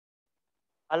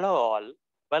Hello all,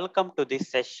 welcome to this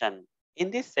session.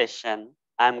 In this session,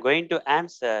 I am going to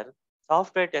answer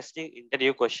software testing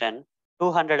interview question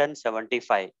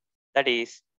 275. That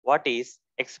is, what is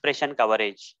expression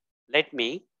coverage? Let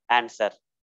me answer.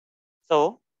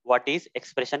 So, what is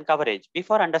expression coverage?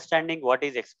 Before understanding what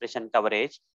is expression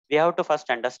coverage, we have to first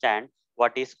understand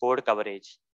what is code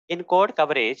coverage. In code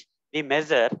coverage, we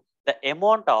measure the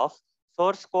amount of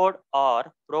source code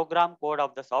or program code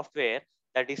of the software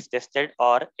that is tested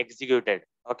or executed.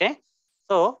 Okay.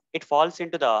 So it falls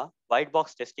into the white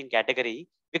box testing category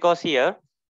because here,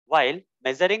 while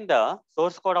measuring the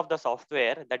source code of the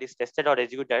software that is tested or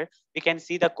executed, we can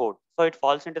see the code. So it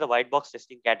falls into the white box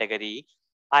testing category.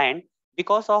 And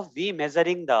because of we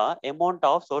measuring the amount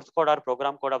of source code or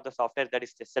program code of the software that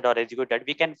is tested or executed,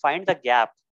 we can find the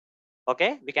gap.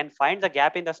 Okay, we can find the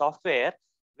gap in the software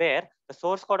where the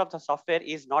source code of the software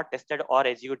is not tested or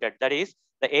executed. That is,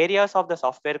 the areas of the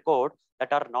software code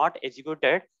that are not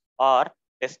executed or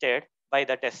tested by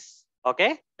the tests.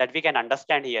 Okay, that we can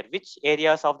understand here. Which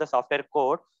areas of the software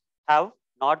code have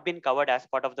not been covered as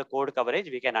part of the code coverage,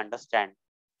 we can understand.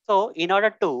 So in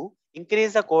order to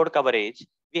increase the code coverage,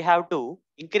 we have to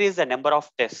increase the number of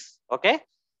tests. Okay.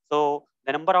 So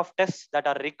the number of tests that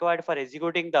are required for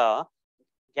executing the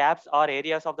gaps or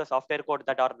areas of the software code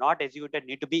that are not executed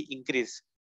need to be increased.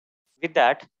 With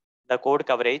that, the code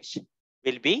coverage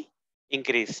will be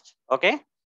increased. Okay.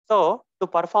 So to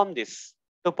perform this,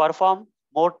 to perform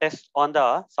more tests on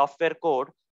the software code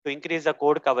to increase the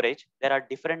code coverage, there are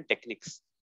different techniques.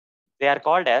 They are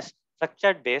called as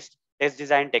structured based test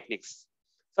design techniques.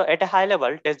 So at a high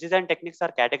level, test design techniques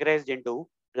are categorized into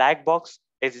black box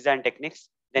test design techniques,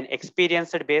 then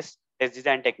experience based test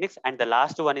design techniques, and the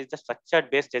last one is the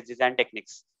structured based test design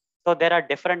techniques. So there are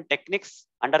different techniques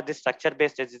under this structure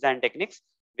based test design techniques,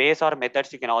 ways or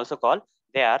methods you can also call.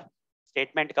 They are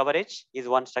statement coverage is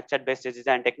one structured based test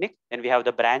design technique. Then we have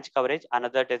the branch coverage,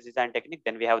 another test design technique.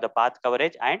 Then we have the path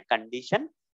coverage and condition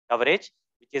coverage,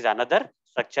 which is another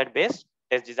structured based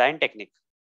test design technique.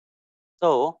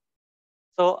 So,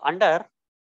 so under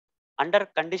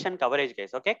condition coverage,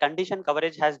 guys, okay, condition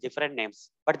coverage has different names,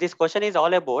 but this question is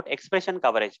all about expression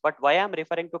coverage. But why I'm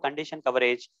referring to condition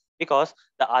coverage? Because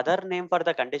the other name for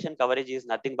the condition coverage is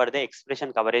nothing but the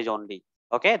expression coverage only.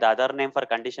 Okay, the other name for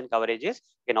condition coverage is,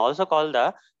 you can also call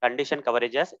the condition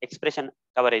coverage as expression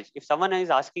coverage. If someone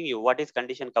is asking you what is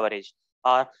condition coverage,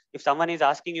 or if someone is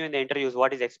asking you in the interviews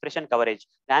what is expression coverage,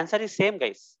 the answer is same,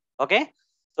 guys. Okay,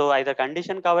 so either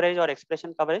condition coverage or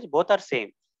expression coverage, both are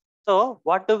same. So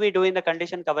what do we do in the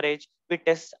condition coverage? We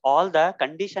test all the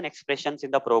condition expressions in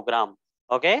the program.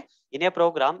 Okay. In a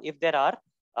program, if there are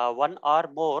one or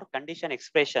more condition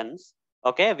expressions,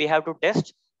 okay, we have to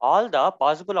test all the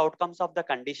possible outcomes of the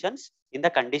conditions in the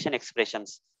condition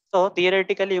expressions. So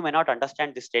theoretically, you may not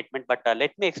understand this statement, but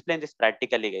let me explain this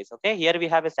practically, guys. Okay. Here we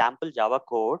have a sample Java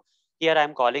code. Here I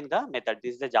am calling the method.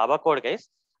 This is the Java code, guys.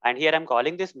 And here I'm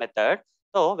calling this method.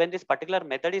 So when this particular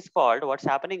method is called, what's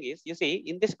happening is, you see,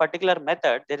 in this particular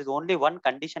method, there is only one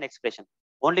condition expression.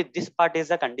 Only this part is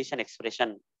the condition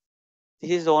expression.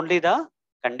 This is only the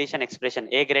condition expression.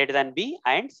 A greater than B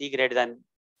and C greater than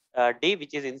D,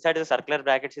 which is inside the circular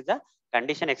brackets, is the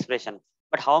condition expression.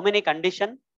 But how many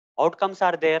condition outcomes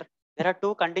are there? There are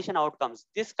two condition outcomes.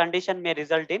 This condition may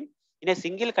result in a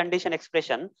single condition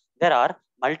expression, there are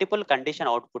multiple condition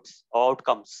outputs or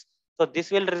outcomes. So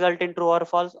this will result in true or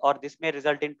false, or this may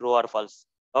result in true or false.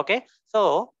 Okay.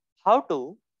 So how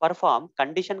to perform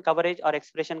condition coverage or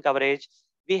expression coverage?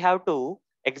 We have to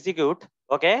execute.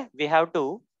 Okay. We have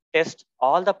to test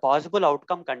all the possible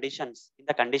outcome conditions in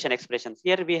the condition expressions.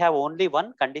 Here we have only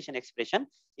one condition expression.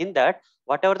 In that,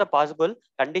 whatever the possible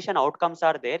condition outcomes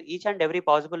are there, each and every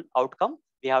possible outcome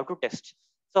we have to test.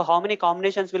 So how many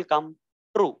combinations will come?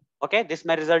 True. Okay. This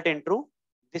may result in true.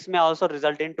 This may also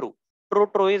result in true.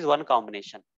 True is one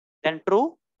combination. Then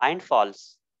true and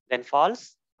false. Then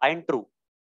false and true.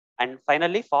 And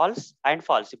finally false and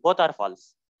false. Both are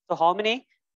false. So how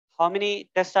many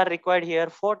tests are required here?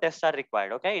 4 tests are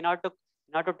required. Okay. In order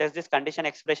to test this condition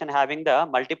expression having the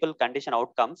multiple condition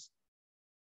outcomes.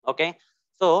 Okay.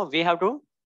 So we have to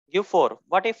give 4.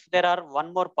 What if there are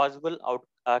one more possible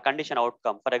condition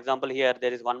outcome? For example, here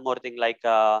there is one more thing like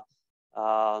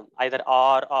either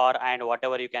or and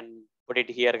whatever you can put it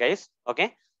here, guys.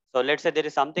 Okay. So let's say there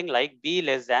is something like B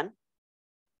less than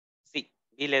C.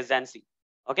 B less than C.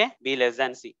 Okay. B less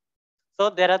than C. So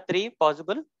there are 3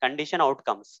 possible condition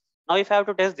outcomes. Now, if I have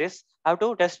to test this, I have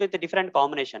to test with a different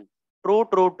combination. True,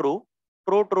 true, true,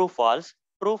 true, true, false,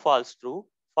 true, false, true,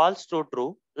 false, true,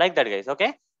 true, like that, guys.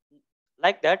 Okay.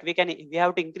 Like that, we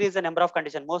have to increase the number of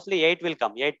conditions. Mostly 8 will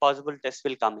come. 8 possible tests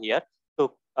will come here.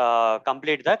 to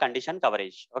complete the condition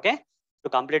coverage. Okay, to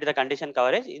complete the condition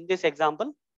coverage, in this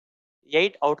example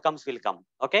 8 outcomes will come.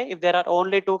 Okay, if there are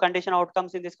only 2 condition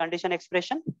outcomes in this condition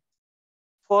expression,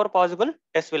 4 possible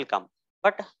tests will come.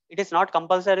 But it is not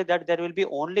compulsory that there will be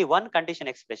only one condition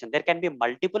expression. There can be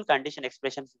multiple condition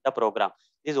expressions in the program.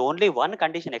 There is only one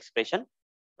condition expression,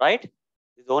 right?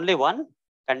 There is only one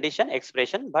condition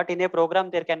expression, but in a program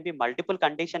there can be multiple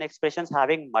condition expressions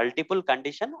having multiple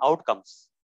condition outcomes.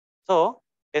 So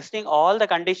testing all the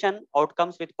condition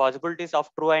outcomes with possibilities of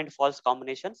true and false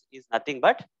combinations is nothing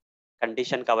but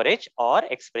condition coverage or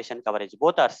expression coverage.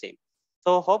 Both are same.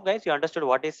 So hope guys you understood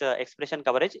what is expression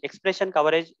coverage. Expression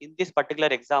coverage in this particular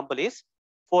example is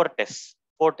 4 tests.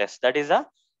 4 tests. That is a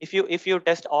if you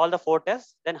test all the 4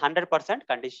 tests, then 100%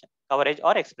 condition coverage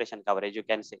or expression coverage you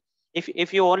can say.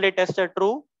 If you only test a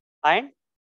true and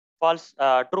false,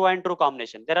 true and true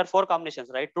combination, there are 4 combinations,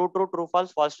 right? True, true, true,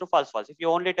 false, false, true, false, false. If you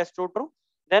only test true, true,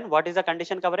 then what is the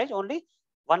condition coverage? Only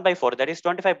 1 by 4, that is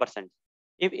 25%.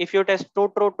 If you test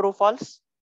true, true, true, false,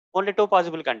 only 2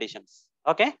 possible conditions.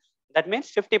 Okay, that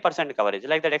means 50% coverage.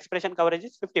 Like that expression coverage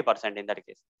is 50% in that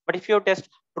case. But if you test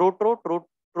true, true, true,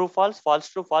 true, false, false,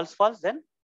 true, false, false, then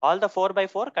all the 4 by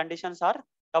 4 conditions are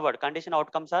covered. Condition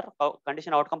outcomes are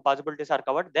condition outcome possibilities are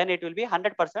covered. Then it will be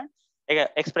 100%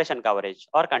 expression coverage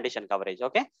or condition coverage.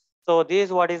 Okay, so this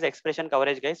is what is expression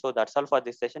coverage, guys. So that's all for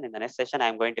this session. In the next session, I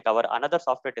am going to cover another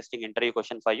software testing interview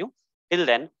question for you. Till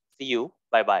then, see you.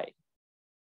 Bye bye.